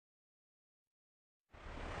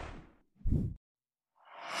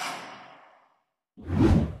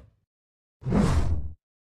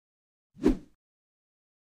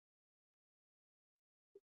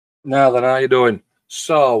Now then, how you doing?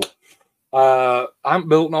 So, I haven't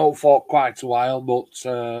built no for quite a while, but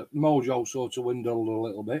Mojo sort of dwindled a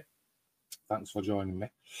little bit. Thanks for joining me.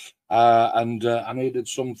 And I needed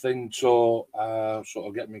something to sort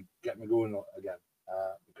of get me going again,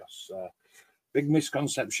 because big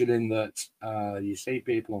misconception in that you see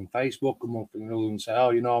people on Facebook come up and say,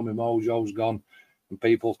 "Oh, you know, my Mojo's gone," and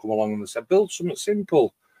people come along and they say, "Build something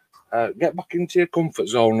simple, get back into your comfort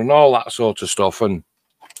zone," and all that sort of stuff. And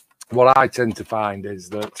what I tend to find is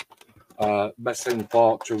that best thing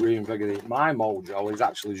for to reinvigorate my mojo is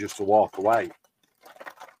actually just to walk away.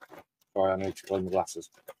 Sorry, I need to clean the glasses.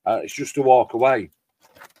 It's just to walk away,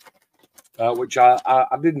 which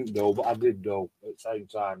I didn't do, but I did do at the same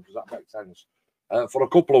time. Does that make sense? For a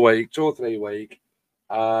couple of weeks, 2 or 3 weeks,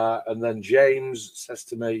 and then James says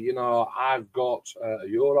to me, "You know, I've got a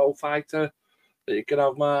Eurofighter that you can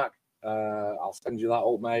have, Mark. I'll send you that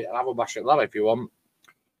up, mate, and have a bash at that if you want."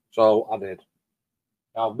 So I did.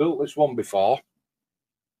 I've built this one before,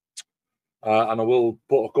 and I will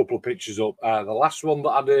put a couple of pictures up. The last one that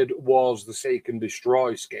I did was the Seek and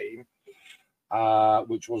Destroy scheme,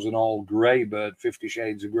 which was an all grey bird, 50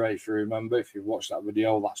 Shades of Grey, if you remember. If you've watched that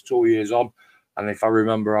video, that's 2 years on. And if I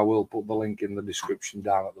remember, I will put the link in the description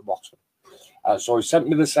down at the bottom. So he sent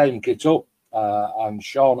me the same kit up, and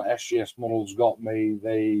Sean at SGS Models got me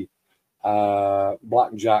the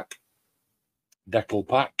Blackjack decal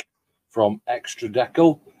pack from Extra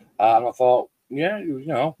Decal, and I thought, yeah, you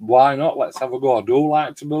know, why not? Let's have a go. I do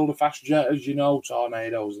like to build a fast jet, as you know,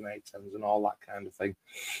 tornadoes and A-10s and all that kind of thing.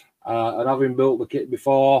 And having built the kit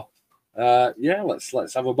before, yeah,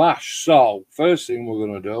 let's have a bash. So first thing we're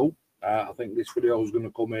going to do, I think this video is going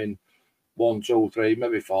to come in 1, 2, 3,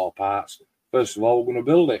 maybe 4 parts. First of all, we're going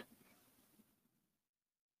to build it.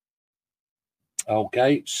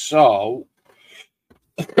 Okay, so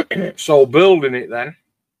building it then.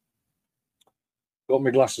 Got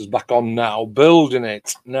my glasses back on now. Building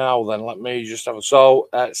it now then. Let me just have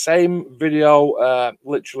a same video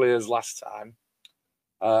literally as last time,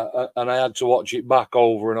 and I had to watch it back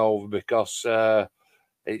over and over because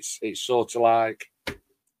it's sort of like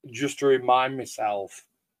just to remind myself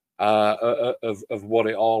of what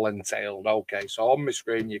it all entailed. Okay, so on my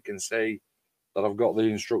screen you can see that I've got the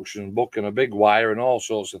instruction book and a big wire and all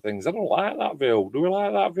sorts of things. I don't like that view. Do we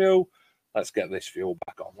like that view? Let's get this view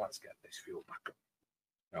back on. Let's get this view back on.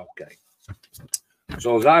 Okay.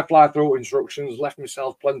 So as I fly through instructions, left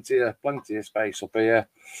myself plenty of space up here.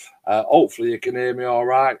 Hopefully you can hear me all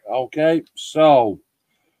right. Okay. So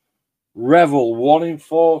Revell 1 in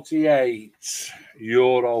 48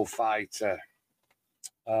 Eurofighter.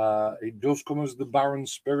 It does come as the Baron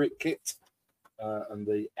Spirit kit and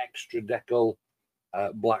the Extra Decal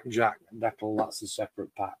Blackjack decal. That's a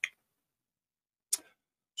separate pack.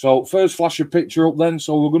 So first flash a picture up then.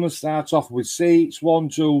 So we're going to start off with seats. 1,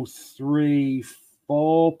 2, 3,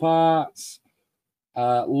 4 parts.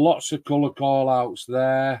 Lots of colour call-outs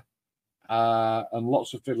there. And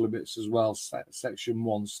lots of fiddly bits as well. Section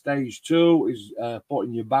 1. Stage 2 is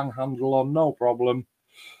putting your bang handle on, no problem.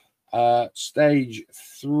 Stage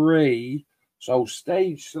 3. So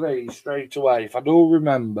stage 3, straight away, if I do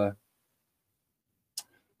remember,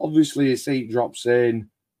 obviously your seat drops in.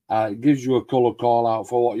 It gives you a colour call out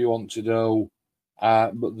for what you want to do.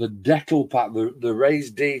 But the decal pack, the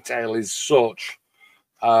raised detail is such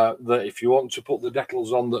that if you want to put the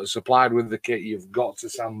decals on that are supplied with the kit, you've got to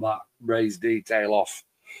sand that raised detail off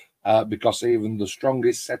because even the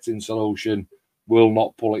strongest setting solution will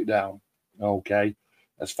not pull it down. Okay.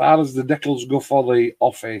 As far as the decals go for the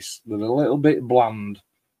office, they're a little bit bland,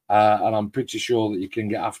 and I'm pretty sure that you can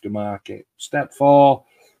get aftermarket. Step 4.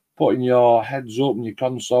 Putting your heads up and your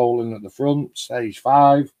console in at the front. Stage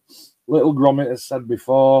 5. Little grommet, as said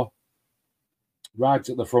before, right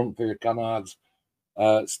at the front for your canards.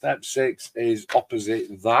 Step 6 is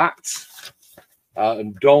opposite that.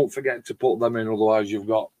 And don't forget to put them in, otherwise you've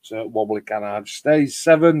got wobbly canards. Stage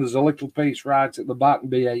 7, there's a little piece right at the back,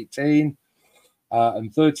 B18.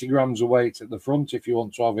 And 30 grams of weight at the front if you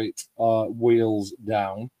want to have it wheels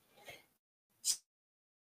down.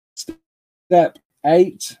 Step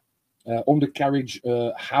 8. Undercarriage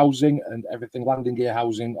housing and everything, landing gear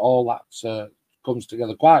housing, all that comes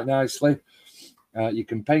together quite nicely. You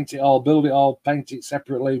can paint it all, build it all, paint it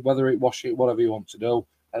separately, whether it, wash it, whatever you want to do.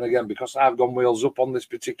 And again, because I've gone wheels up on this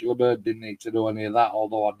particular bird, didn't need to do any of that,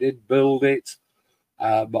 although I did build it,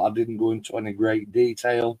 but I didn't go into any great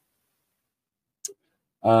detail.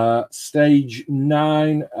 Stage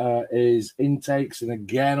 9 is intakes, and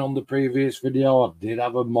again on the previous video I did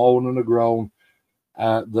have a moan and a groan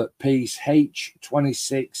that piece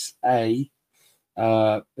H26A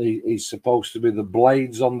He's supposed to be the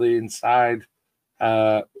blades on the inside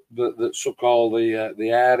that suck all the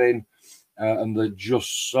air in, and they're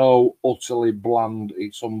just so utterly bland.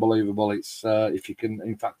 It's unbelievable. It's if you can,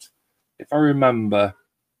 in fact, if I remember,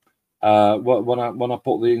 when I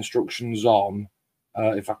put the instructions on,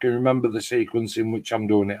 if I can remember the sequence in which I'm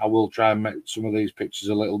doing it, I will try and make some of these pictures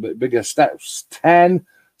a little bit bigger. Step 10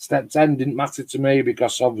 didn't matter to me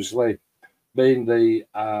because obviously, being the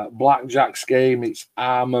blackjack scheme, it's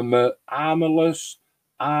armorless.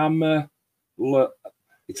 It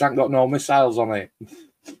ain't got no missiles on it,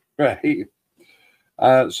 right?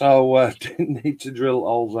 So didn't need to drill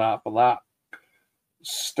holes out for that.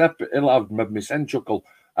 Step 11 made me send chuckle.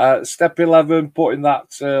 Step 11, putting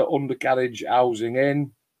that undercarriage housing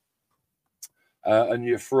in, and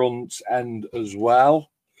your front end as well.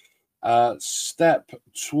 Step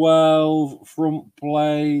 12, front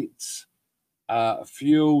plate. A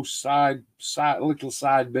few little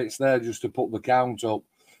side bits there just to put the count up,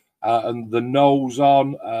 and the nose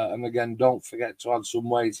on. And again, don't forget to add some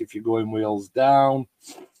weight if you're going wheels down.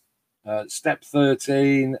 Step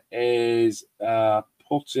 13 is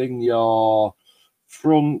putting your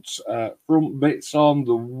front bits on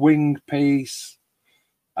the wing piece.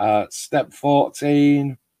 Step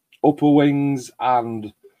 14, upper wings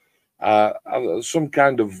and some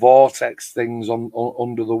kind of vortex things on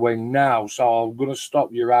under the wing now. So I'm going to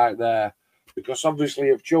stop you right there because obviously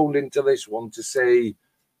you've tuned into this one to see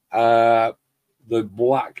the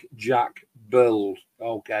blackjack build.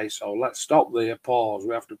 Okay, so let's stop there. Pause.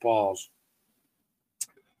 We have to pause.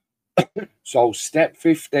 So step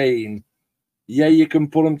 15, yeah, you can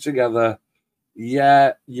put them together.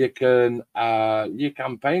 Yeah, you can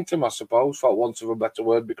paint them, I suppose, for want of a better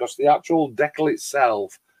word, because the actual decal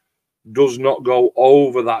itself does not go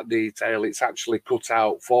over that detail. It's actually cut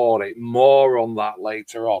out for it. More on that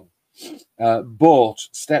later on. But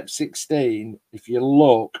step 16, if you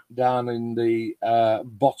look down in the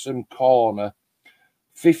bottom corner,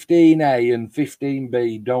 15A and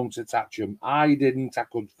 15B, don't attach them. I didn't. I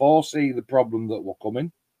could foresee the problem that were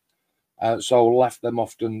coming. So left them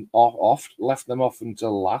off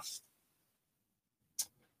until last.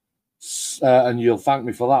 And you'll thank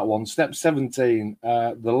me for that one. Step 17,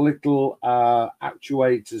 the little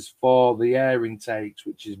actuators for the air intakes,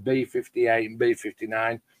 which is B58 and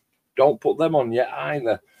B59. Don't put them on yet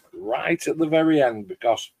either. Right at the very end,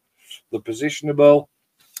 because they're positionable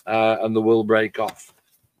and they will break off.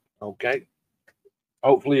 Okay.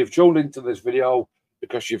 Hopefully you've tuned into this video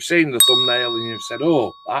because you've seen the thumbnail and you've said,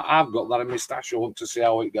 oh, I've got that in my stash. I want to see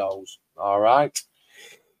how it goes. All right.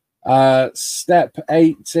 Step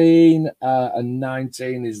 18 and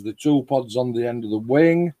 19 is the tool pods on the end of the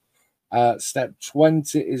wing. Step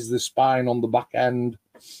 20 is the spine on the back end.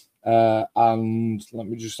 And let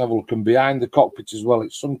me just have a look. And behind the cockpit as well,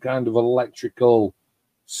 it's some kind of electrical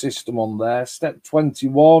system on there. Step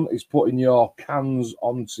 21 is putting your cans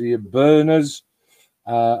onto your burners.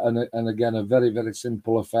 And again, a very, very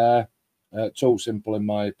simple affair. Too simple, in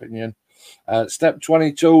my opinion. Step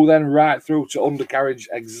 22, then right through to undercarriage.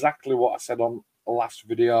 Exactly what I said on the last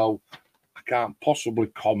video. I can't possibly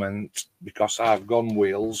comment because I've gone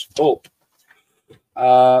wheels up.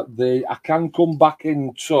 I can come back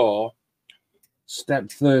into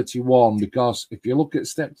step 31 because if you look at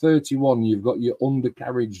step 31, you've got your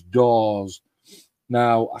undercarriage doors.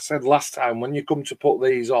 Now, I said last time when you come to put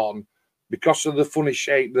these on, because of the funny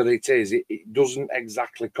shape that it is, it doesn't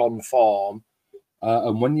exactly conform.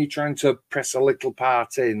 And when you're trying to press a little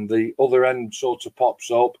part in, the other end sort of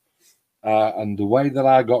pops up. And the way that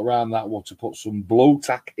I got around that was to put some blue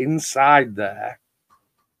tack inside there,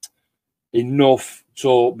 enough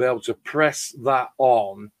to be able to press that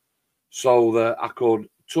on so that I could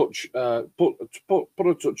touch, put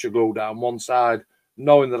a touch of glue down one side,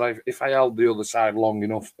 knowing that if I held the other side long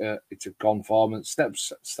enough, it would conform. And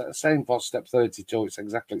same for step 32, it's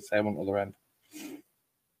exactly the same on the other end.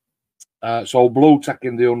 So blue tack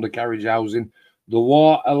in the undercarriage housing. There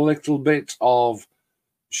was a little bit of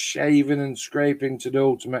shaving and scraping to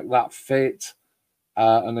do to make that fit.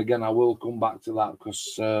 And again, I will come back to that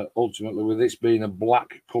because ultimately, with this being a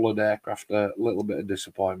black coloured aircraft, a little bit of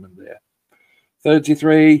disappointment there.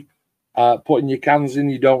 33, putting your cans in,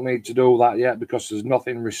 you don't need to do that yet because there's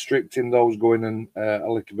nothing restricting those going in a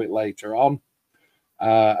little bit later on.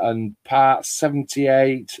 And part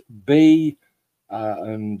 78B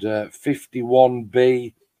and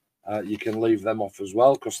 51B, you can leave them off as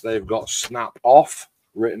well because they've got snap off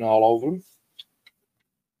written all over them.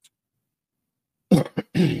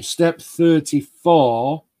 Step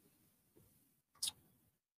 34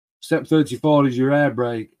 Step 34 is your air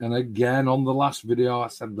brake. And again, on the last video, I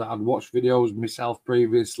said that I'd watched videos myself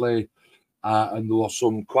previously, and there was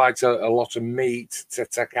quite a lot of meat to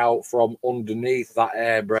take out from underneath that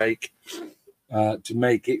air brake to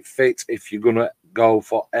make it fit if you're going to go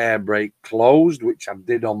for air brake closed, which I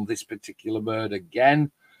did on this particular bird again.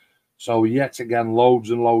 So yet again,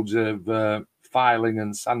 loads and loads of filing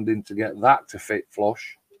and sanding to get that to fit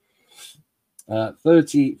flush.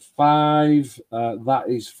 35, that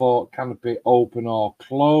is for canopy open or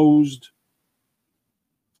closed.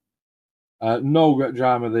 No great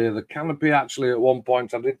drama there. The canopy, actually, at one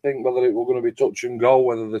point, I did think whether it were going to be touch and go,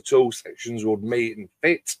 whether the two sections would meet and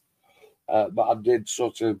fit. But I did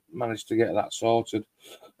sort of manage to get that sorted.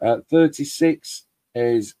 36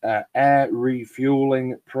 is air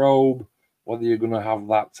refueling probe, whether you're going to have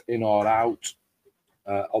that in or out.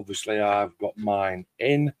 Obviously, I've got mine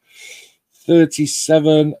in.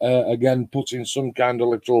 37, again, putting some kind of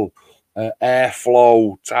little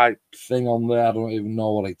airflow type thing on there. I don't even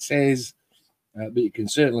know what it is, but you can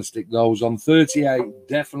certainly stick those on. 38,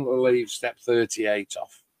 definitely leave step 38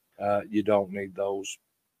 off. You don't need those.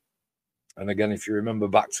 And again, if you remember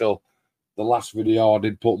back till the last video, I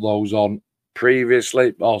did put those on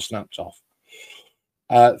previously, all snapped off.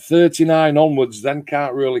 39 onwards, then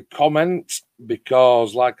can't really comment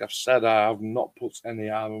because, like I've said, I have not put any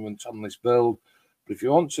armament on this build. But if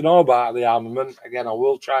you want to know about the armament, again, I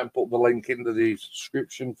will try and put the link into the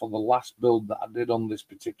description for the last build that I did on this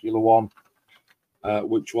particular one,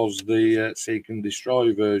 which was the Seek and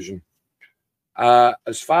Destroy version.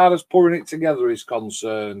 As far as putting it together is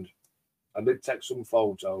concerned, I did take some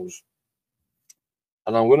photos.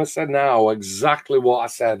 And I'm going to say now exactly what I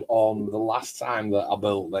said on the last time that I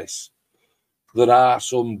built this. There are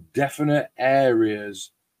some definite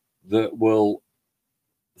areas that will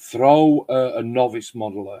throw a novice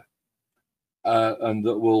modeler and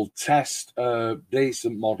that will test a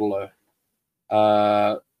decent modeler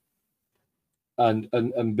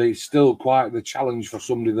and be still quite the challenge for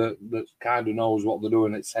somebody that kind of knows what they're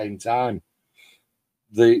doing at the same time.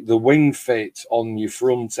 The wing fit on your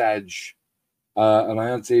front edge, and I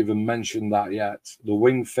haven't even mentioned that yet. The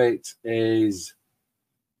wing fit is,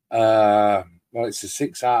 well, it's a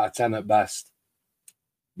 6 out of 10 at best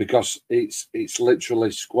because it's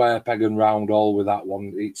literally square peg and round all with that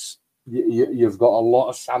one. You've got a lot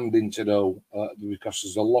of sanding to do because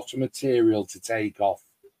there's a lot of material to take off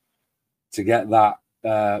to get that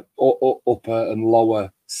upper and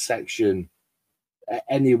lower section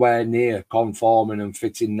anywhere near conforming and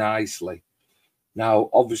fitting nicely. Now,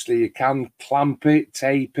 obviously, you can clamp it,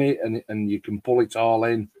 tape it, and you can pull it all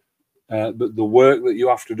in. But the work that you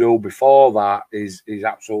have to do before that is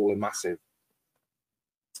absolutely massive.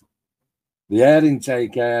 The air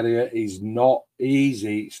intake area is not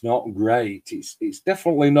easy. It's not great. It's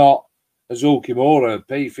definitely not a Zukimura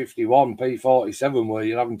P51, P47, where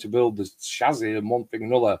you're having to build the chassis and one thing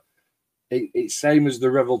and another. It's same as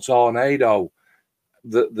the Revell Tornado.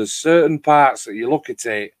 There's certain parts that you look at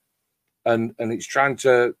it, and it's trying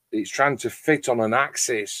to fit on an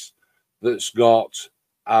axis that's got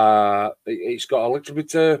it's got a little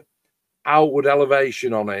bit of outward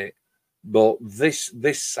elevation on it, but this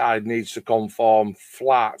side needs to conform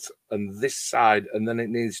flat, and this side, and then it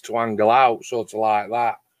needs to angle out sort of like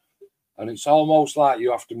that. And it's almost like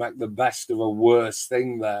you have to make the best of a worse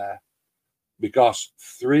thing there, because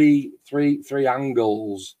three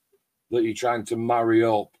angles that you're trying to marry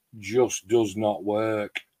up just does not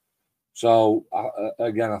work. So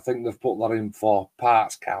again, I think they've put that in for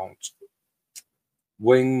parts count.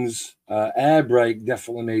 Wings, air brake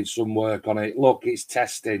definitely needs some work on it. Look, it's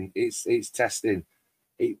testing. It's testing.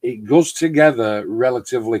 It goes together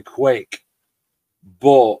relatively quick,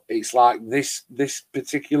 but it's like this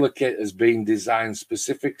particular kit has been designed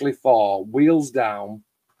specifically for wheels down,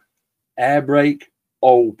 air brake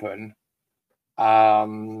open,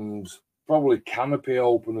 and probably canopy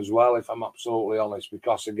open as well, if I'm absolutely honest,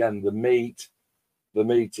 because again, the meat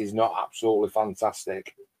is not absolutely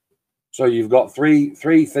fantastic. So you've got three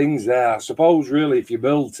things there. I suppose really if you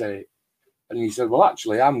built it and you said, well,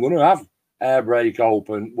 actually, I'm going to have air brake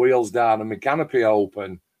open, wheels down, and my canopy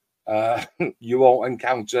open, you won't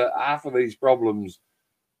encounter half of these problems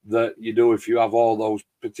that you do if you have all those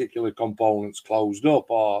particular components closed up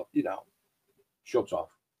or, shut off.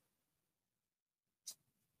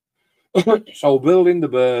 So building the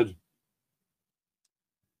bird,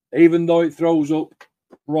 even though it throws up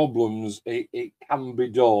problems, it can be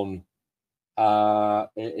done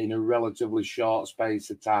in a relatively short space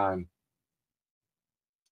of time.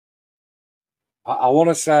 I want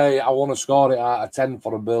to say I want to score it out of 10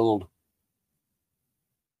 for a build.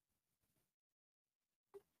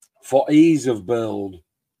 for ease of build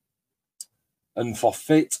and for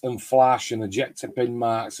fit and flash and ejector pin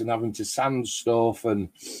marks and having to sand stuff and,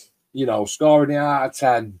 you know, scoring it out of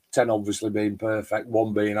 10, 10 obviously being perfect,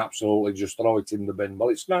 1 being absolutely just throw it in the bin. Well,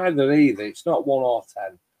 it's neither either. It's not 1 or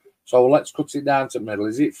 10. So let's cut it down to the middle.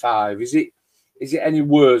 Is it 5? Is it any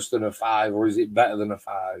worse than a 5, or is it better than a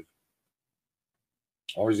 5?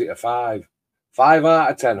 Or is it a 5? 5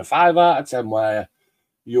 out of 10. A 5 out of 10 where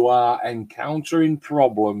you are encountering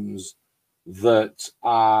problems that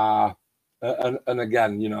are, and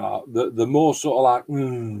again, you know, the more sort of like,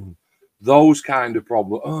 those kind of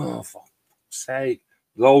problems. Oh, for fuck's sake,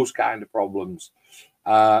 those kind of problems.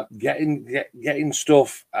 Getting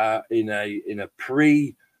stuff in a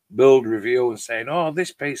pre-build review and saying, oh,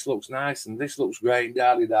 this piece looks nice and this looks great,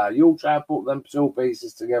 da-da-da. You'll try and put them 2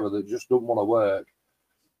 pieces together that just don't want to work.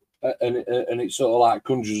 And it sort of like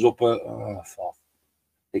conjures up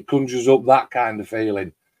it conjures up that kind of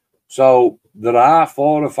feeling. So there are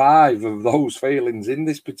 4 or 5 of those feelings in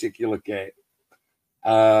this particular kit.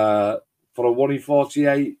 For a 1 in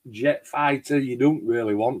 48 jet fighter, you don't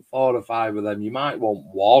really want 4 or 5 of them. You might want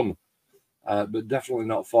 1, but definitely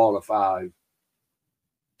not 4 or 5.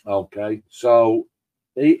 Okay, so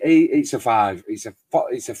it's a 5. It's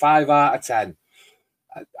a 5 out of 10.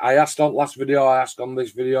 I asked on last video, I asked on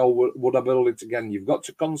this video, would I build it again? You've got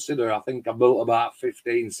to consider, I think I built about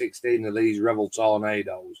 15, 16 of these Revell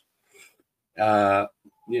Tornadoes.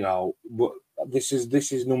 You know, this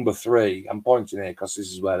is number 3. I'm pointing here because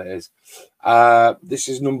this is where it is. This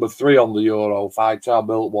is number 3 on the Eurofighter. I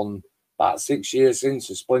built one about 6 years since,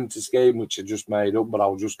 a splinter scheme, which I just made up, but I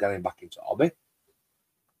was just getting back into hobby.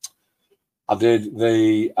 I did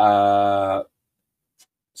the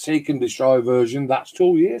Seek and Destroy version. That's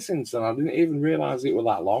 2 years since, and I didn't even realize it was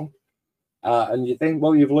that long. And you think,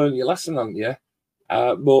 well, you've learned your lesson, haven't you?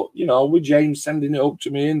 But, you know, with James sending it up to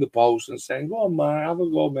me in the post and saying, go on, man, have a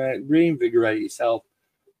go, mate, reinvigorate yourself.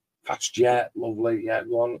 Fast jet, lovely, yeah,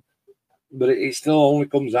 go on. But it still only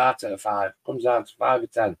comes out at a 5, comes out to 5 or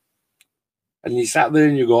 10. And you sat there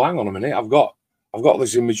and you go, hang on a minute, I've got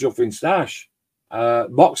this in my chuffing stash.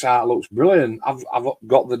 Box art looks brilliant. I've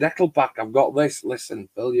got the decal pack. I've got this. Listen,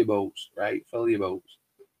 fill your boots, right? Fill your boots.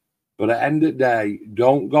 But at the end of the day,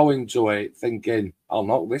 don't go into it thinking, I'll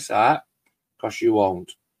knock this out, because you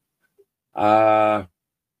won't. No,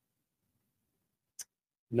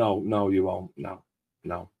 you won't.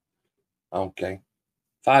 No. Okay.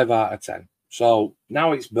 5 out of 10. So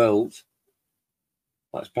now it's built.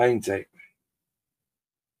 Let's paint it.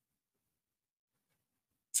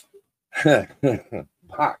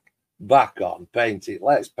 back on, paint it.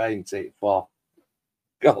 Let's paint it, for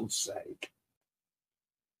God's sake.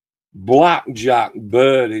 Blackjack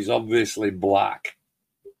bird is obviously black,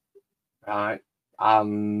 right?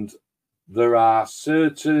 And there are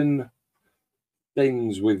certain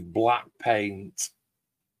things with black paint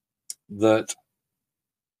that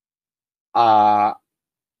are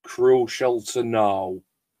crucial to know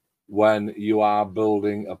when you are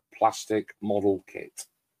building a plastic model kit.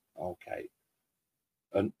 Okay.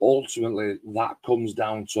 And ultimately, that comes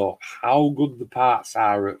down to how good the parts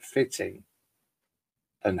are at fitting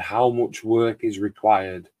and how much work is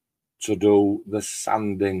required to do the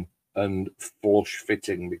sanding and flush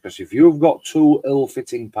fitting. Because if you've got 2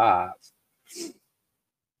 ill-fitting parts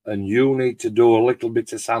and you need to do a little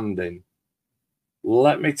bit of sanding,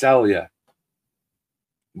 let me tell you,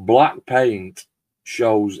 black paint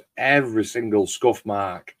shows every single scuff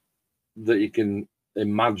mark that you can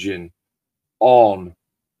imagine on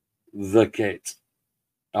the kit.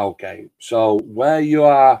 Okay, so where you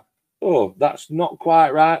are, oh, that's not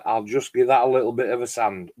quite right, I'll just give that a little bit of a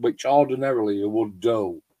sand, which ordinarily you would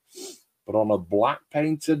do. But on a black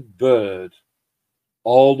painted bird,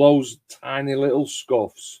 all those tiny little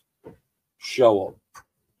scuffs show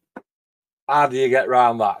up. How do you get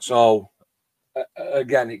around that? So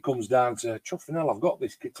again, it comes down to chuffing hell, I've got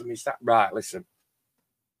this kit in my stack. Right, listen.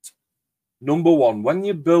 Number 1, when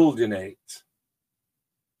you're building it,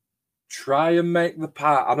 try and make the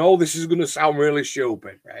part. I know this is going to sound really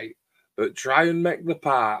stupid, right? But try and make the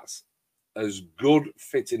parts as good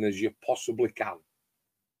fitting as you possibly can.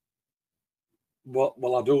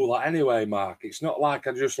 Well, I do that anyway, Mark. It's not like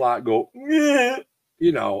I just like go, yeah.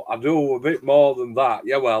 You know, I do a bit more than that.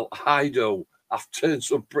 Yeah, well, I do. I've turned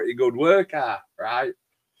some pretty good work out, right?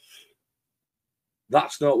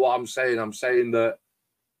 That's not what I'm saying. I'm saying that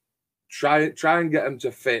try and get them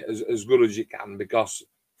to fit as good as you can, because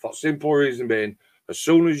for simple reason being, as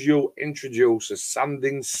soon as you introduce a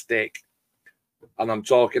sanding stick, and I'm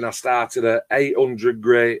talking, I started at 800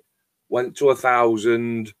 grit, went to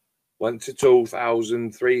 1,000, went to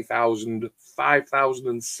 2,000, 3,000, 5,000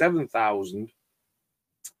 and 7,000,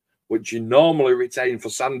 which you normally retain for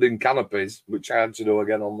sanding canopies, which I had to do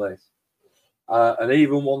again on this. And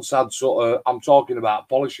even once I'd sort of, I'm talking about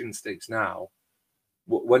polishing sticks now.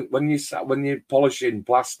 When you're polishing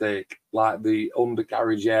plastic, like the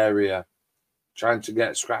undercarriage area, trying to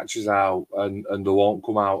get scratches out, and they won't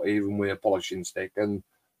come out even with a polishing stick. And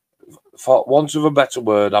for want of a better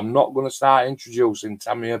word, I'm not going to start introducing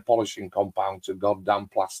Tamiya polishing compound to goddamn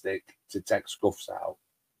plastic to take scuffs out.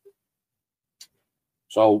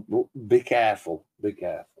 So be careful, be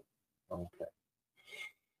careful. Okay.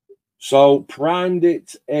 So primed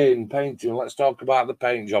it in painting. Let's talk about the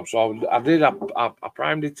paint job. So I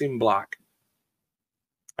primed it in black.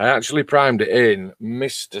 I actually primed it in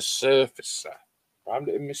Mr. Surfacer. Primed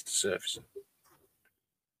it in Mr. Surfacer.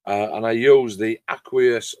 And I used the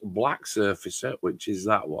Aqueous Black Surfacer, which is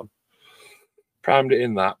that one. Primed it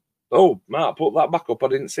in that. Oh, Mark, put that back up. I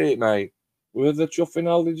didn't see it, mate. Where the chuffing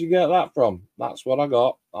hell did you get that from? That's what I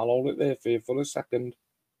got. I'll hold it there for you for a second.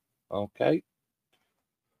 Okay.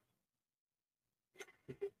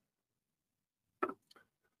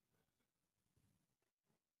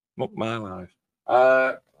 Muck my life.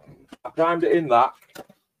 I primed it in that.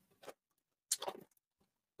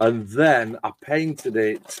 And then I painted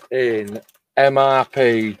it in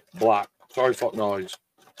MRP black. Sorry for noise.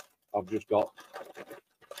 I've just got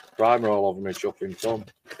primer all over my chuffing tongue.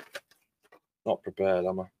 Not prepared,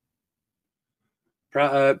 am I?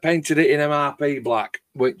 Painted it in MRP black,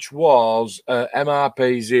 which was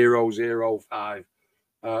MRP 005.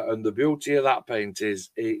 And the beauty of that paint is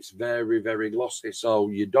it's very, very glossy. So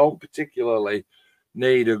you don't particularly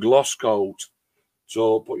need a gloss coat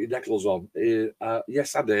to put your decals on.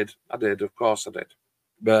 Yes, I did. Of course I did.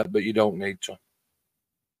 But you don't need to.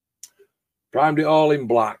 Primed it all in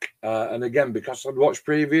black. And again, because I'd watched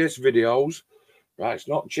previous videos, right, it's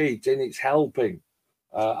not cheating, it's helping.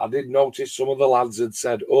 I did notice some of the lads had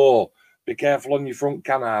said, oh, be careful on your front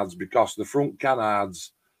canards, because the front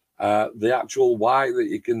canards, the actual white that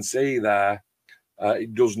you can see there,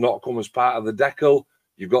 it does not come as part of the decal.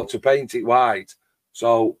 You've got to paint it white.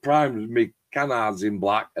 So primed me canards in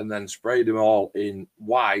black and then sprayed them all in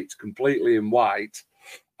white, completely in white,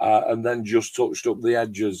 and then just touched up the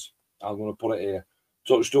edges. I'm going to put it here.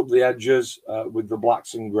 Touched up the edges with the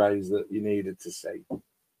blacks and greys that you needed to see.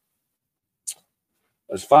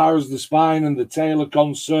 As far as the spine and the tail are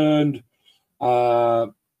concerned, yeah,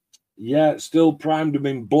 still primed them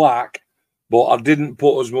in black, but I didn't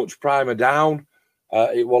put as much primer down.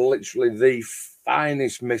 It was literally the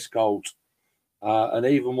finest mist coat. And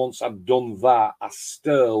even once I'd done that, I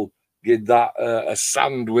still did that a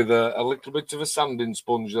sand with a little bit of a sanding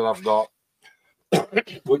sponge that I've got,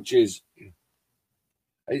 which is,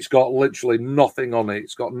 it's got literally nothing on it.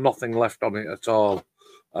 It's got nothing left on it at all.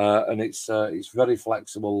 And it's very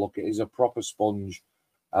flexible. Look, it is a proper sponge.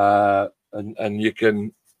 And you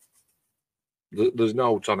can, there's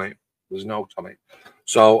no on it. There's no on it.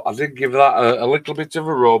 So I did give that a little bit of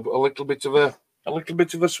a rub, a little bit of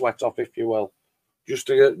a sweat off, if you will, just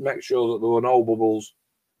to make sure that there were no bubbles,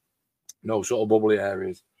 no sort of bubbly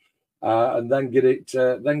areas, and then get it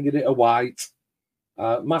a white,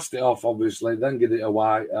 masked it off, obviously, then get it a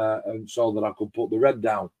white, and so that I could put the red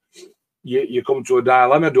down. You come to a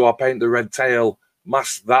dilemma: do I paint the red tail,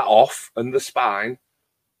 mask that off, and the spine,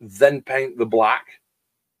 then paint the black,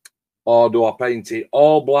 or do I paint it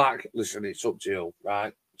all black? Listen, it's up to you,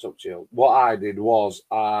 right? It's up to you. What I did was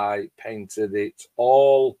I painted it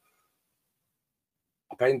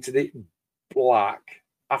black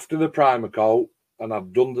after the primer coat, and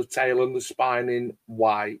I've done the tail and the spine in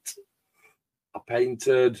white. I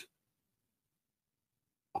painted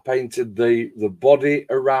the body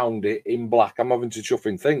around it in black. I'm having to chuff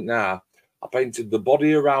and think now. I painted the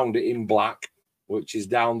body around it in black, which is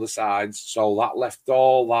down the sides, so that left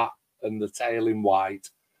all that and the tail in white,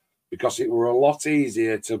 because it were a lot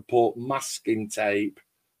easier to put masking tape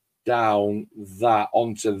down that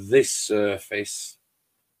onto this surface.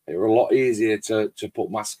 It were a lot easier to put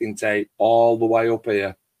masking tape all the way up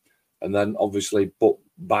here, and then obviously put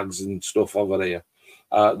bags and stuff over here,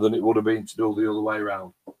 than it would have been to do the other way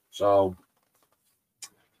around. So,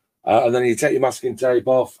 and then you take your masking tape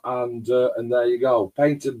off, and there you go.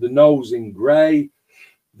 Painted the nose in grey,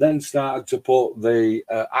 then started to put the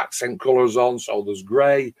accent colours on. So there's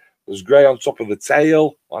grey on top of the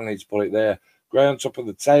tail. I need to put it there. Grey on top of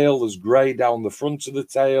the tail. There's grey down the front of the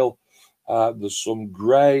tail. There's some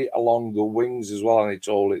grey along the wings as well. I need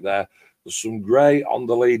to hold it there. There's some grey on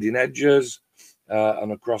the leading edges,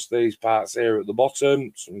 and across these parts here at the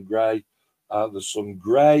bottom, some grey. There's some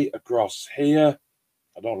grey across here,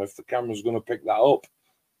 I don't know if the camera's going to pick that up.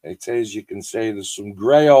 It is. You can see there's some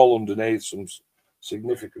grey all underneath, some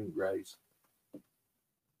significant greys.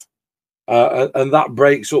 And that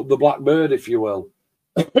breaks up the blackbird, if you will.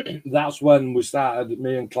 That's when we started,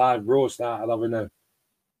 me and Clive Bro started having a,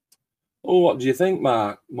 oh, what do you think,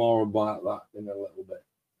 Mark? More about that in a little bit.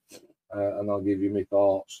 And I'll give you my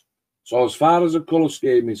thoughts. So as far as the colour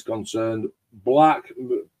scheme is concerned, black,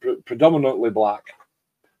 predominantly black.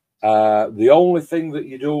 The only thing that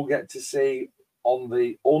you do get to see on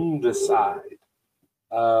the underside,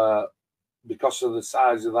 because of the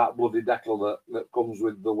size of that bloody decal that comes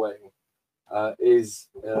with the wing, is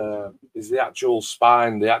the actual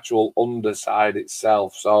spine, the actual underside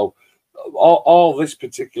itself. So all this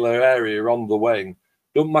particular area on the wing,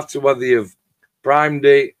 don't matter whether you've primed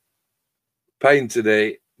it, painted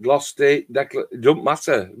it, glossed it, it don't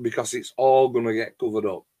matter, because it's all going to get covered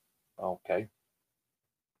up. Okay.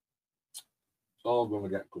 It's all going to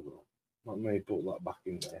get covered up. Let me put that back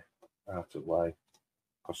in there, out of the way,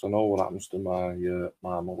 because I know what happens to my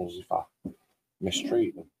my models if I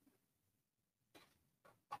mistreat them.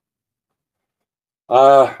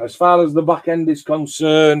 As far as the back end is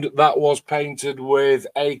concerned, that was painted with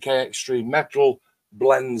AK Extreme Metal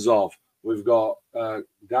blends of. We've got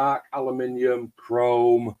dark aluminium,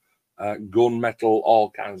 chrome, gunmetal,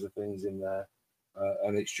 all kinds of things in there.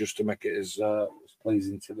 And it's just to make it as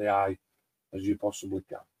pleasing to the eye as you possibly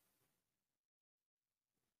can.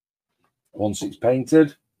 Once it's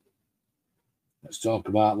painted, let's talk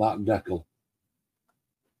about that decal.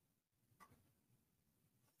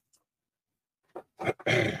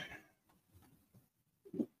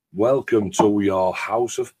 Welcome to your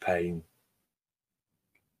house of pain.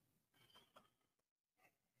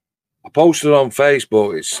 I posted on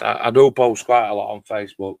Facebook. I do post quite a lot on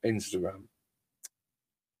Facebook, Instagram,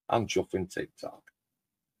 and chuffing TikTok.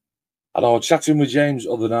 And I was chatting with James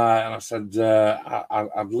the other night, and I said,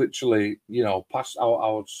 I've literally, you know, passed. I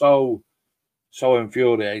was so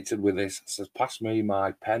infuriated with this. I said, pass me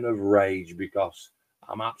my pen of rage, because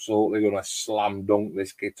I'm absolutely going to slam dunk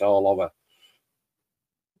this kit all over.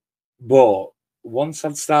 But once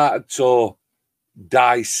I'd started to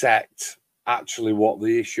dissect actually what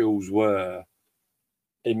the issues were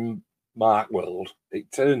in Mark World,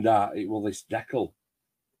 it turned out it was this decal.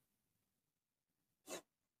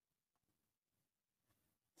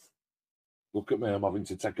 Look at me, I'm having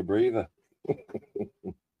to take a breather.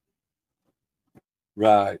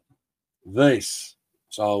 Right. This.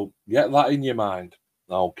 So get that in your mind.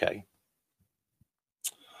 Okay.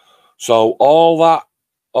 So all that,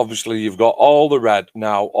 obviously you've got all the red.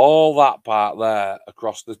 Now, all that part there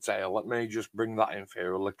across the tail, let me just bring that in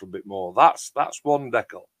here a little bit more. That's one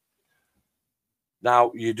decal.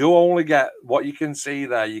 Now, you do only get what you can see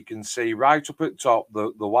there. You can see right up at top,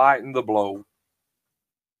 the white and the blue,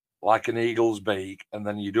 like an eagle's beak. And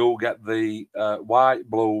then you do get the white,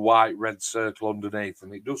 blue, white, red circle underneath.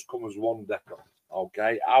 And it does come as one decal.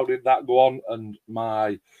 Okay, how did that go on? And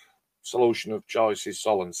my solution of choice is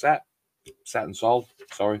Sol and Set. Set and Sol.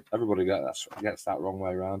 Sorry, everybody gets that wrong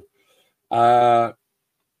way around. How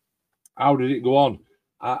did it go on?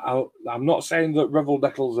 I'm not saying that Revell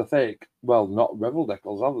decals are thick. Well, not Revell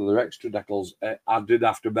decals, either. They're extra decals. I did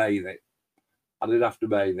have to bathe it. I did have to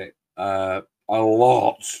bathe it a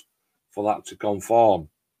lot for that to conform.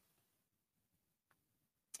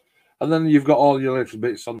 And then you've got all your little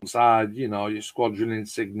bits on the side, you know, your squadron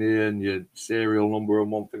insignia and your serial number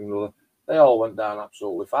and one thing and another. They all went down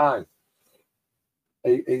absolutely fine.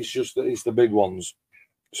 It's just that it's the big ones.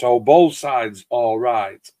 So both sides all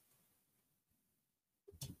right.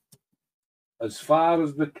 As far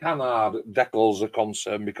as the canard decals are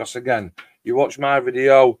concerned, because again, you watch my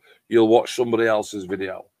video, you'll watch somebody else's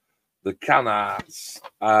video. The canards,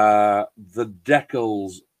 the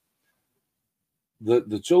decals,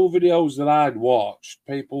 the two videos that I'd watched,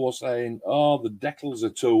 people were saying, oh, the decals are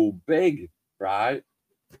too big, right?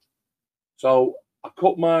 So I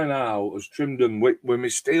cut mine out, as trimmed them with my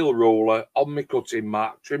steel ruler on my cutting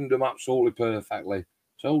mat, trimmed them absolutely perfectly.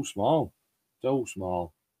 So small, so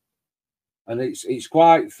small. And it's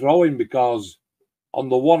quite throwing, because on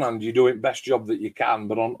the one hand, you're doing best job that you can,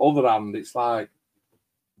 but on the other hand, it's like,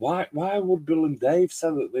 why would Bill and Dave say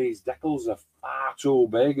that these decals are far too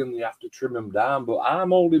big and you have to trim them down? But I'm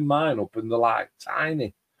holding mine up and they're like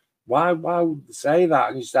tiny. Why would they say that?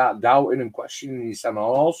 And you start doubting and questioning yourself on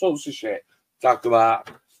all sorts of shit. Talk about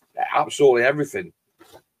absolutely everything.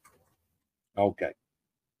 Okay.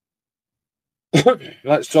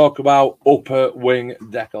 Let's talk about upper wing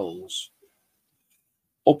decals.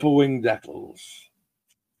 Upper wing decals.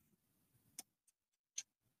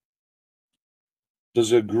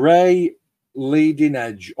 There's a grey leading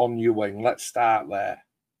edge on your wing. Let's start there.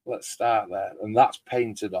 Let's start there. And that's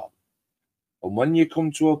painted on. And when you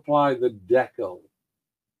come to apply the decal,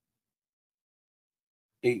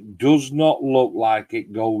 it does not look like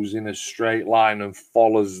it goes in a straight line and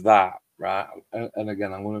follows that, right? And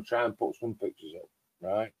again, I'm going to try and put some pictures up,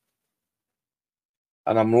 right?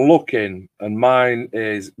 And I'm looking, and mine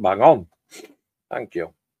is bang on. Thank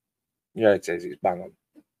you. Yeah, it is. It's bang on.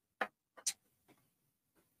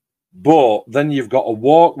 But then you've got a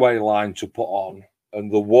walkway line to put on,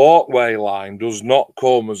 and the walkway line does not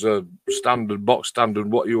come as a standard box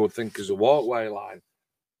standard, what you would think is a walkway line.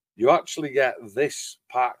 You actually get this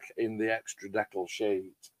pack in the extra decal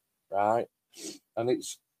sheet, right? And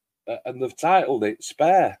it's and they've titled it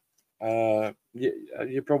Spare.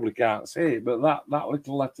 You probably can't see it, but that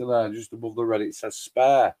little letter there just above the red, it says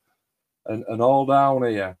Spare. And all down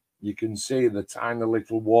here, you can see the tiny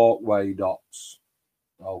little walkway dots.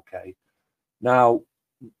 Okay. Now,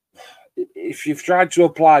 if you've tried to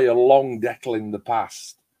apply a long decal in the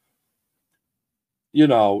past, you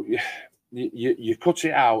know, you cut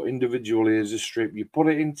it out individually as a strip, you put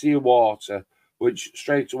it into your water, which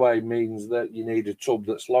straight away means that you need a tub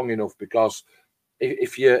that's long enough, because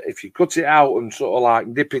if you cut it out and sort of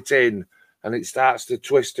like dip it in and it starts to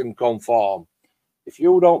twist and conform, if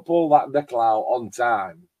you don't pull that decal out on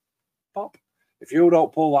time, if you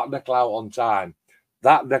don't pull that decal out on time,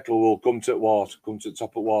 that decal will come to the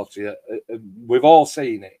top of water. We've all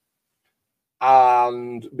seen it.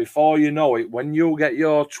 And before you know it, when you get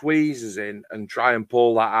your tweezers in and try and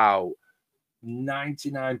pull that out,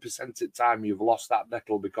 99% of the time you've lost that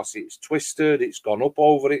decal because it's twisted, it's gone up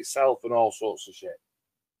over itself and all sorts of shit.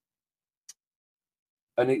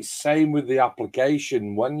 And it's same with the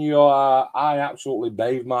application. When I absolutely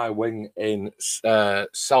bathe my wing in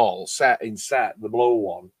Sol, the blue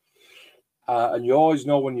one. And you always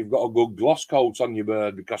know when you've got a good gloss coat on your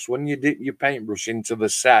bird, because when you dip your paintbrush into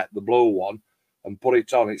the blue one, and put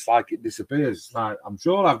it on, it's like it disappears. It's like, I'm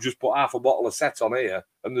sure I've just put half a bottle of set on here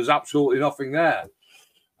and there's absolutely nothing there.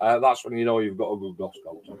 That's when you know you've got a good gloss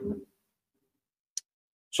coat.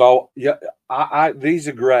 So yeah, these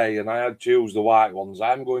are grey and I had to use the white ones.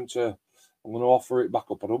 I'm going to offer it back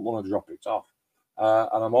up. I don't want to drop it off.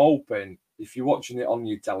 And I'm hoping, if you're watching it on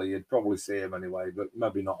your telly, you'd probably see them anyway, but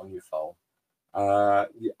maybe not on your phone. I'm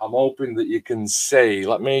hoping that you can see.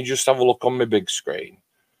 Let me just have a look on my big screen.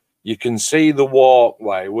 You can see the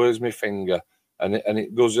walkway. Where's my finger? And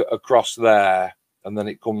it goes across there, and then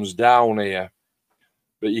it comes down here.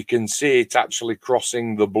 But you can see it actually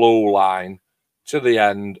crossing the blue line to the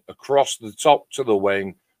end, across the top to the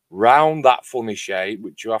wing, round that funny shape,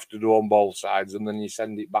 which you have to do on both sides, and then you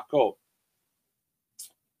send it back up.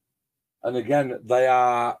 And again,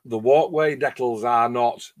 the walkway decals are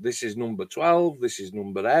not, this is number 12, this is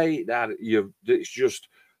number 8. It's just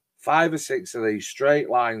 5 or 6 of these straight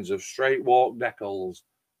lines of straight walk decals,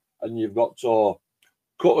 and you've got to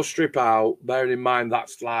cut a strip out, bearing in mind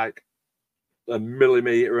that's like 1.5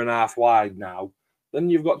 millimeters wide now.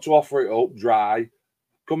 Then you've got to offer it up dry,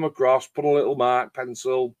 come across, put a little mark,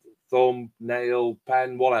 pencil, thumb, nail,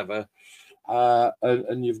 pen, whatever,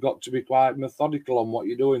 and you've got to be quite methodical on what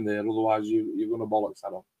you're doing there, otherwise you're going to bollocks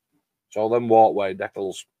that up. So them walkway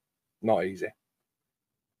decals, not easy.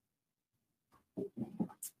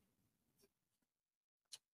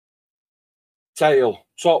 Tail,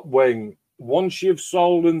 top wing. Once you've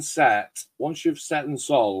set and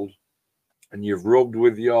sold, and you've rubbed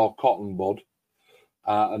with your cotton bud,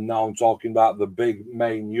 and now I'm talking about the big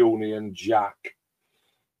main Union Jack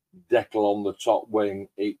decal on the top wing.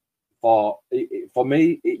 For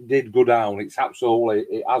me, it did go down.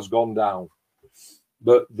 It has gone down.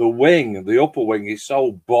 But the upper wing is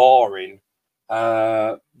so boring.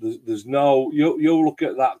 There's no, you'll look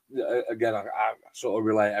at that again. I sort of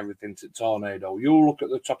relate everything to tornado. You'll look at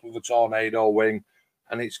the top of a tornado wing,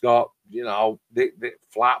 and it's got the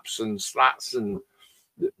flaps and slats and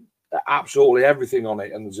absolutely everything on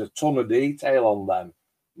it, and there's a ton of detail on them.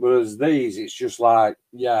 Whereas these, it's just like,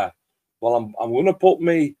 yeah, well, I'm going to put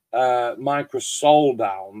me micro sole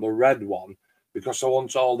down, the red one, because I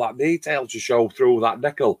want all that detail to show through that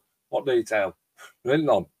decal. What detail? There ain't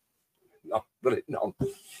none. No, there ain't none.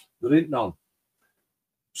 There ain't none.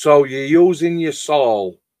 So you're using your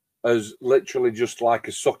sole as literally just like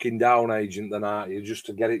a sucking down agent, then, aren't you? Just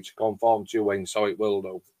to get it to conform to your wing, so it will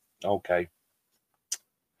do. Okay.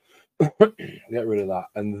 Get rid of that.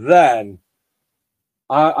 And then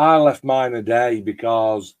I left mine a day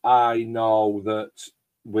because I know that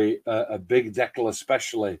with a big decal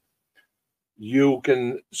especially, you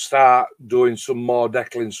can start doing some more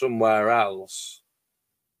decaling somewhere else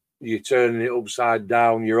you're turning it upside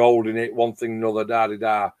down, you're holding it, one thing, another,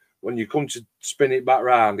 da-da-da. When you come to spin it back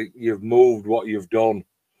round, you've moved what you've done.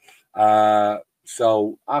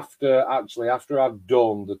 So after I've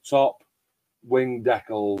done the top wing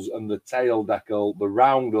decals and the tail decal, the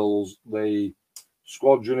roundels, the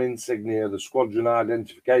squadron insignia, the squadron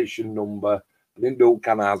identification number, I didn't do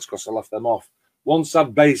canards because I left them off. Once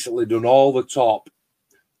I've basically done all the top,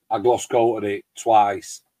 I gloss coated it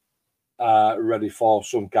twice, ready for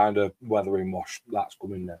some kind of weathering wash. That's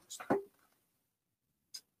coming next.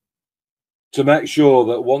 To make sure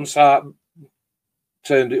that once I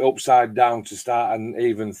turned it upside down to start and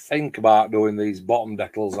even think about doing these bottom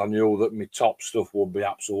decals, I knew that my top stuff would be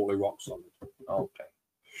absolutely rock solid. Okay.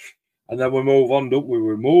 And then we move on, don't we?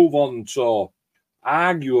 We move on to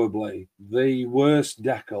arguably the worst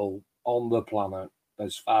decal on the planet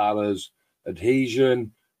as far as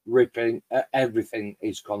adhesion, ripping, everything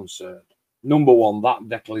is concerned. Number one, that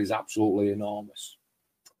decal is absolutely enormous.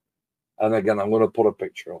 And again, I'm going to put a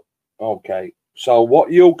picture up. Okay, so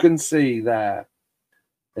what you can see there,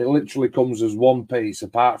 it literally comes as one piece,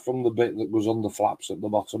 apart from the bit that goes on the flaps at the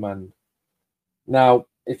bottom end. Now,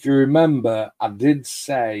 if you remember, I did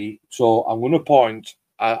say, so I'm going to point,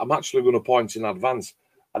 I'm actually going to point in advance.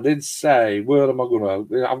 I did say, where am I going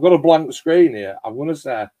to, I've got a blank screen here. I'm going to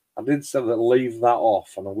say, I did say that leave that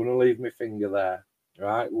off, and I'm going to leave my finger there,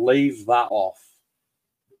 right? Leave that off.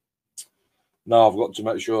 Now I've got to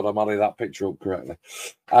make sure I'm adding that picture up correctly.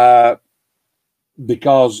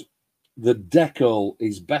 Because the decal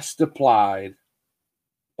is best applied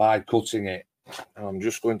by cutting it. And I'm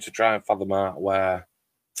just going to try and fathom out where.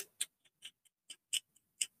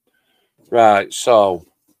 Right, so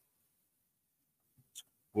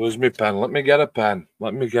where's my pen? Let me get a pen.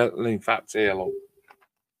 Let me get, in fact, here, look.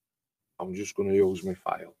 I'm just going to use my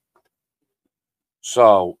file.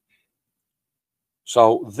 So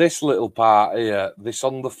this little part here, this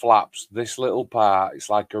on the flaps, this little part, it's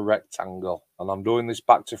like a rectangle. And I'm doing this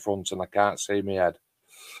back to front and I can't see my head.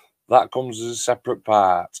 That comes as a separate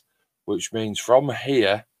part, which means from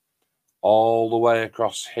here, all the way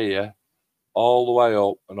across here, all the way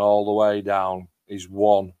up and all the way down is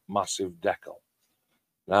one massive decal.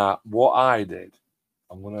 Now, what I did,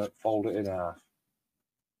 I'm going to fold it in half.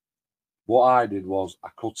 What I did was I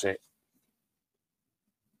cut it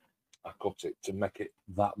to make it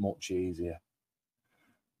that much easier.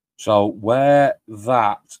 So where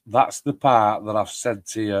that's the part that I've said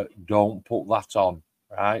to you, don't put that on,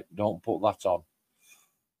 right? Don't put that on.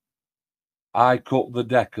 I cut the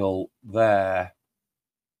decal there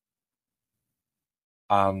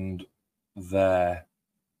and there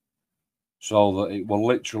so that it will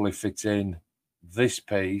literally fit in this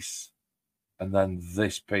piece and then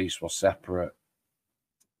this piece was separate.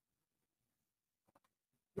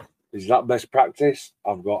 Is that best practice?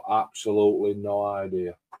 I've got absolutely no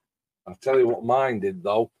idea. I'll tell you what mine did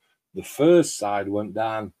though. The first side went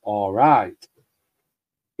down all right.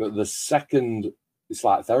 But the second, it's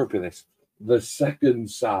like therapy this. The second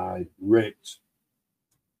side ripped.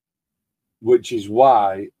 Which is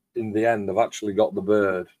why, in the end, I've actually got the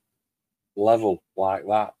bird level like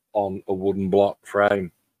that on a wooden block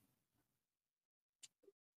frame.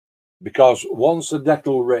 Because once a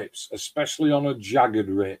decal rips, especially on a jagged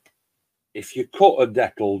rip, if you cut a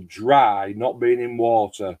decal dry, not being in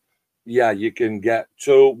water, yeah, you can get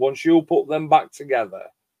two. Once you put them back together,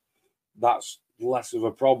 that's less of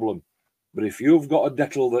a problem. But if you've got a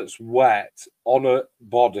decal that's wet on a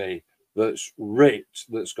body that's ripped,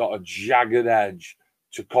 that's got a jagged edge,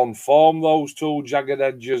 to conform those two jagged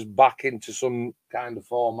edges back into some kind of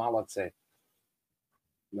formality,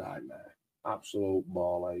 nightmare, absolute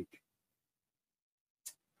ball ache.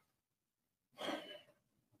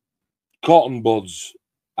 Cotton buds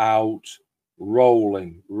out,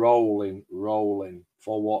 rolling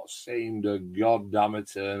for what seemed a goddamn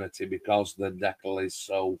eternity because the decal is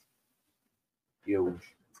so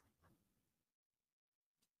huge.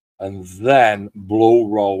 And then blue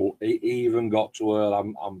roll, it even got to where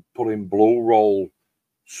I'm putting blue roll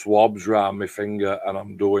swabs around my finger and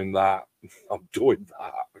I'm doing that. I'm doing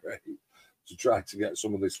that, right? To try to get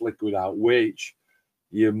some of this liquid out, which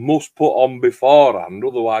you must put on beforehand,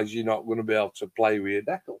 otherwise you're not going to be able to play with your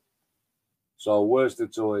decal. So worst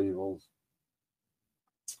of two evils.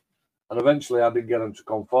 And eventually I did get them to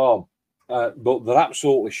conform. But they're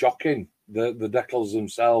absolutely shocking, the decals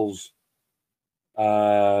themselves.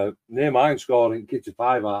 Near mine scoring Kitty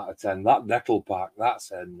 5 out of 10. That decal pack,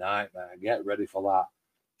 that's a nightmare. Get ready for that.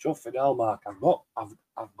 Joe Fidel, Mark,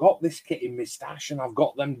 I've got this kit in my stash and I've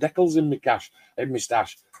got them decals in my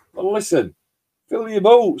stash. But listen, fill your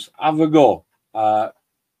boots, have a go.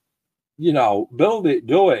 you know, build it,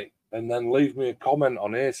 do it, and then leave me a comment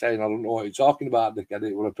on here saying I don't know what you're talking about, dickhead.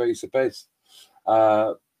 It was a piece of piss.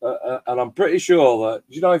 And I'm pretty sure that,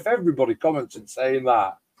 you know, if everybody commented saying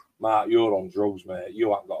that, Mark, you're on drugs, mate,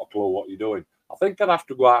 you ain't got a clue what you're doing, I think I'd have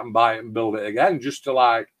to go out and buy it and build it again just to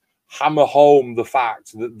like hammer home the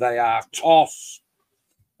fact that they are toss.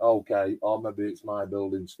 Okay, or maybe it's my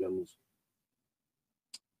building skills.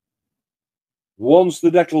 Once the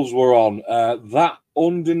decals were on, that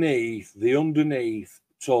the underneath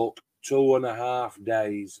took 2.5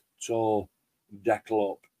 days to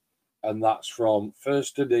decal up. And that's from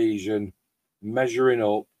first adhesion, measuring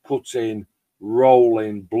up, cutting,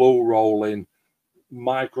 rolling, blue rolling,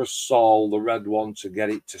 microsol, the red one, to get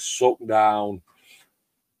it to suck down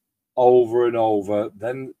over and over.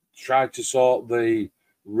 Then try to sort the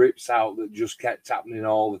rips out that just kept happening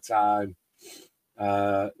all the time.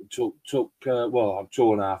 Took well,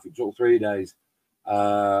 2.5. It took 3 days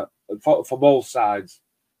for both sides.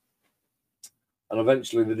 And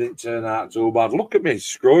eventually they didn't turn out too bad. Look at me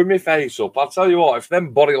screwing my face up. I'll tell you what, if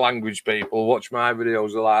them body language people watch my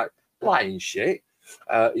videos, are like, lying shit.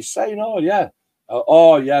 He's saying, oh, yeah,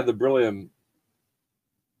 they're brilliant.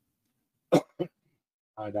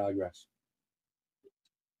 I digress.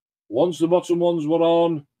 Once the bottom ones were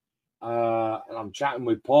on, and I'm chatting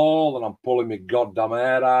with Paul, and I'm pulling my goddamn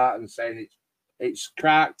hair out and saying it's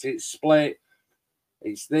cracked, it's split,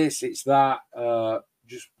 it's this, it's that.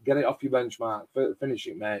 Just get it off your bench, Mark. Finish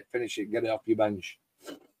it, mate. Finish it. Get it off your bench.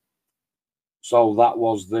 So that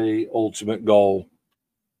was the ultimate goal.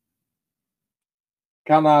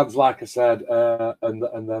 Canards, like I said,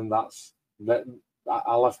 and then that's that.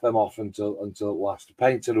 I left them off until last.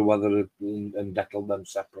 Painted and weathered and deckled them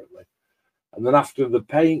separately. And then after the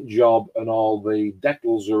paint job and all the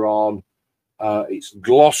decals are on, it's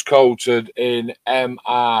gloss coated in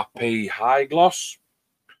MRP high gloss.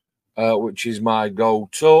 Which is my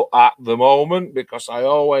go-to at the moment because I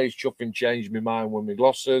always chuff and change my mind with my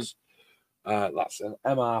glosses. That's an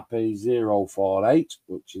MRP 048,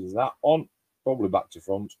 which is that one, probably back to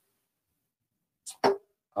front.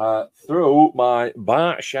 Through my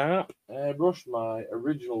Bart Sharp airbrush, my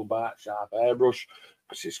original Bart Sharp airbrush,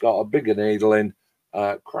 because it's got a bigger needle in.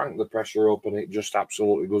 Crank the pressure up and it just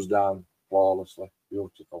absolutely goes down flawlessly.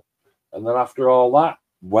 Beautiful. And then after all that,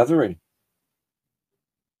 weathering.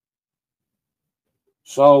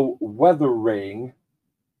 So weathering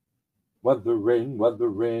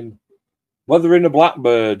a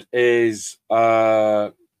blackbird is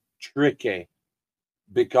tricky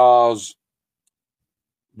because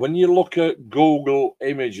when you look at Google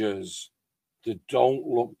images, they don't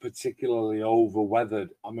look particularly over weathered.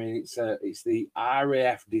 I mean, it's the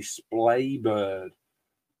RAF display bird.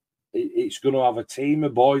 It's going to have a team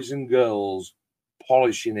of boys and girls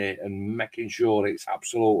polishing it and making sure it's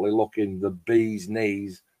absolutely looking the bee's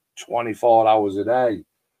knees 24 hours a day.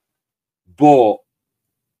 But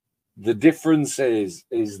the difference is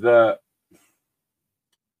that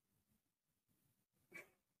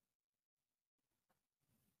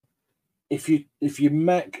if you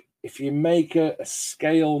make a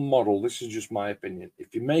scale model, this is just my opinion.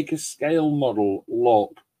 If you make a scale model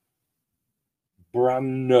look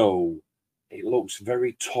brand new, it looks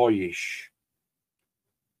very toyish.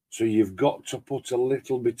 So you've got to put a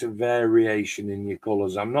little bit of variation in your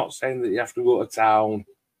colours. I'm not saying that you have to go to town,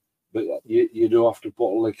 but you do have to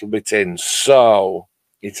put a little bit in. So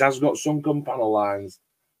it has got some panel lines,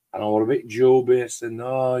 and I was a bit dubious. And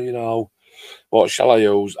you know, what shall I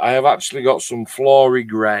use? I have actually got some flory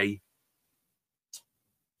grey,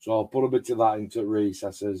 so I'll put a bit of that into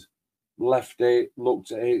recesses. Left it,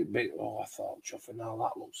 looked at it a bit. Oh, I thought, chuffing, now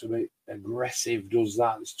that looks a bit aggressive. Does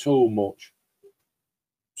that? It's too much.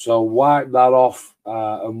 So wiped that off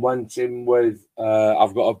and went in with,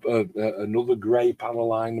 I've got another grey panel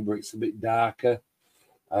liner, but it's a bit darker.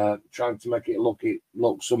 Trying to make it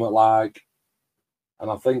look something like, and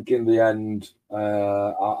I think in the end,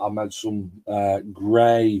 I made some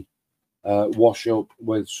grey wash up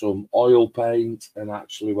with some oil paint and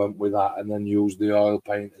actually went with that and then used the oil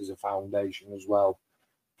paint as a foundation as well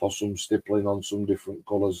for some stippling on some different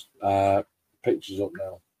colours. Pictures up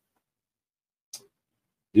now.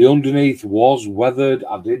 The underneath was weathered.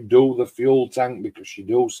 I did do the fuel tank because you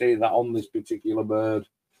do see that on this particular bird.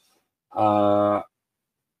 But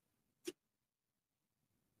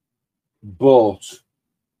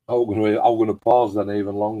I'm going to pause then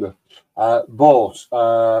even longer. I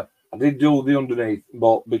did do the underneath,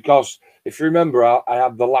 but because if you remember, I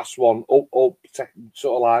had the last one up,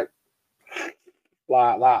 sort of like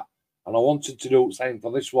that, and I wanted to do the same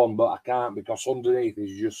for this one, but I can't because underneath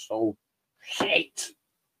is just so shit.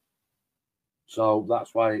 So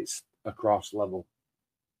that's why it's across level.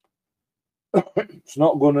 It's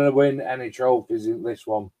not going to win any trophies in this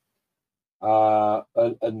one.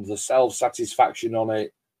 And the self-satisfaction on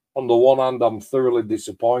it, on the one hand, I'm thoroughly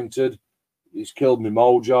disappointed. It's killed my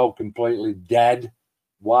mojo, completely dead.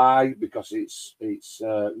 Why? Because it's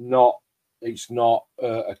not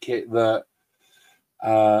a kit that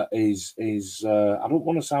is I don't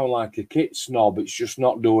want to sound like a kit snob. It's just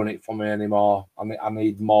not doing it for me anymore. I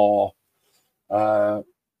need more. But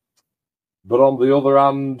on the other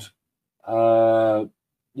hand,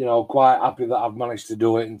 you know, quite happy that I've managed to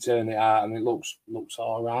do it and turn it out, and it looks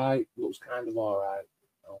all right. Looks kind of all right.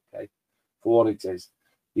 Okay, for what it is.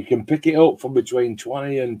 You can pick it up for between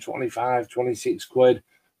 20 and 25, 26 quid.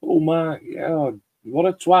 Oh my, yeah, what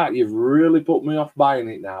a twat. You've really put me off buying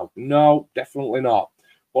it now. No, definitely not.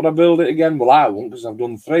 Would I build it again? Well, I won't, because I've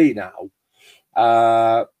done 3 now.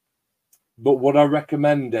 But would I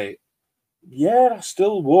recommend it? Yeah, I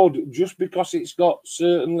still would, just because it's got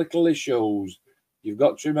certain little issues. You've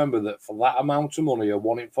got to remember that for that amount of money, a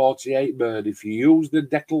 1 in 48 bird, if you use the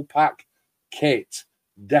decal pack kit,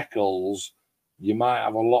 decals, you might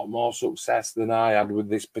have a lot more success than I had with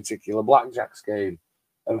this particular blackjack scheme.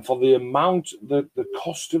 And for the amount, the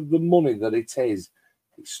cost of the money that it is,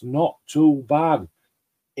 it's not too bad.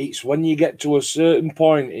 It's when you get to a certain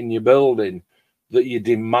point in your building that you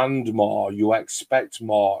demand more, you expect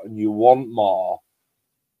more, and you want more.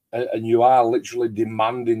 And you are literally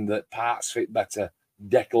demanding that parts fit better,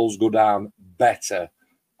 decals go down better,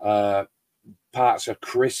 parts are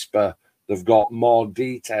crisper, they've got more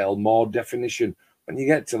detail, more definition. When you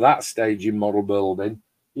get to that stage in model building,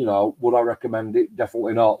 you know, would I recommend it?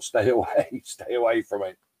 Definitely not. Stay away. Stay away from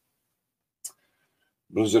it.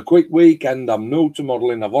 But as a quick weekend, I'm new to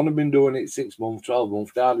modelling. I've only been doing it 6 months, 12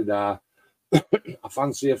 months, da-da-da. I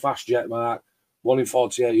fancy a fast jet mark, 1 in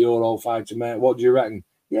 48 Eurofighter, mate. What do you reckon?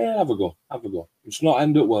 Yeah, have a go. Have a go. It's not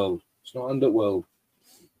end of world. It's not end of world.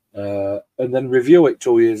 And then review it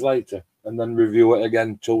 2 years later. And then review it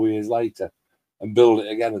again 2 years later. And build it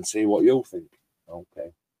again and see what you think.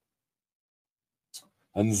 Okay.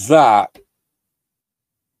 And that,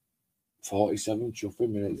 47 chuffing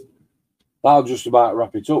minutes. That'll just about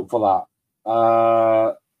wrap it up for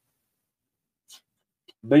that.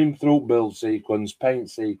 Beam through build sequence,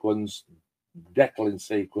 paint sequence, decaling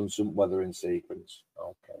sequence, and weathering sequence.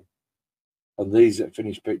 Okay. And these are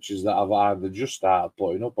finished pictures that I've either just started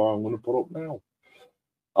putting up or I'm going to put up now.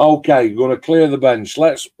 Okay, going to clear the bench.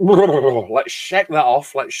 Let's check that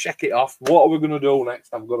off. Let's check it off. What are we going to do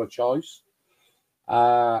next? I've got a choice.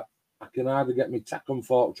 I can either get my tack and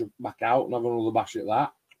fork truck back out and have another bash at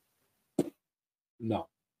that. No.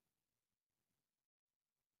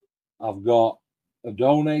 I've got a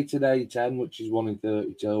donated A10, which is 1 in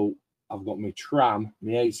 32. I've got my tram,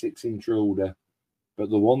 my A6 intruder. But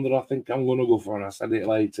the one that I think I'm going to go for, and I said it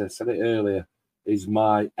earlier, is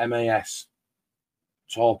my MAS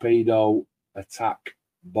torpedo attack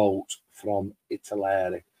boat from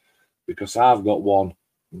Italy. Because I've got one,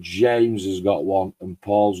 James has got one, and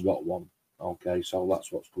Paul's got one. Okay, so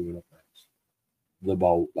that's what's coming up next. The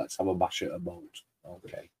boat. Let's have a bash at a boat.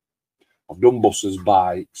 Okay. I've done buses,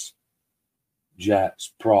 bikes,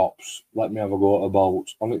 jets, props. Let me have a go at a boat.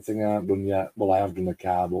 Only thing I haven't done yet, well, I have done a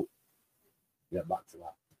car, but get back to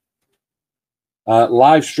that.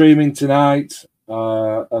 Live streaming tonight,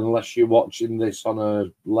 unless you're watching this on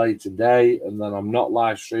a later day, and then I'm not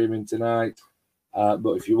live streaming tonight.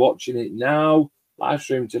 But if you're watching it now, live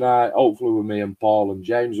stream tonight, hopefully with me and Paul and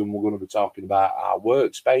James, and we're going to be talking about our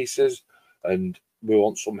workspaces, and we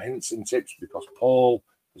want some hints and tips because Paul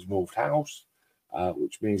has moved house,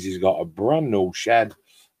 which means he's got a brand new shed,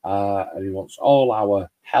 and he wants all our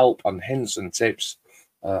help and hints and tips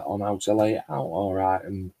on how to lay it out all right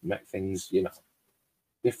and make things, you know,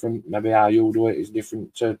 different. Maybe how you do it is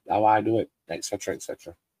different to how I do it, etc.,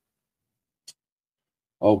 etc.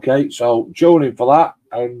 Okay, so tune in for that,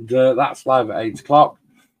 and that's live at 8 o'clock,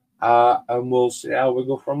 and we'll see how we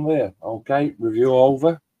go from there. Okay, review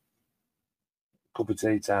over. Cup of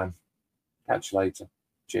tea time. Catch you later.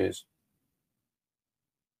 Cheers.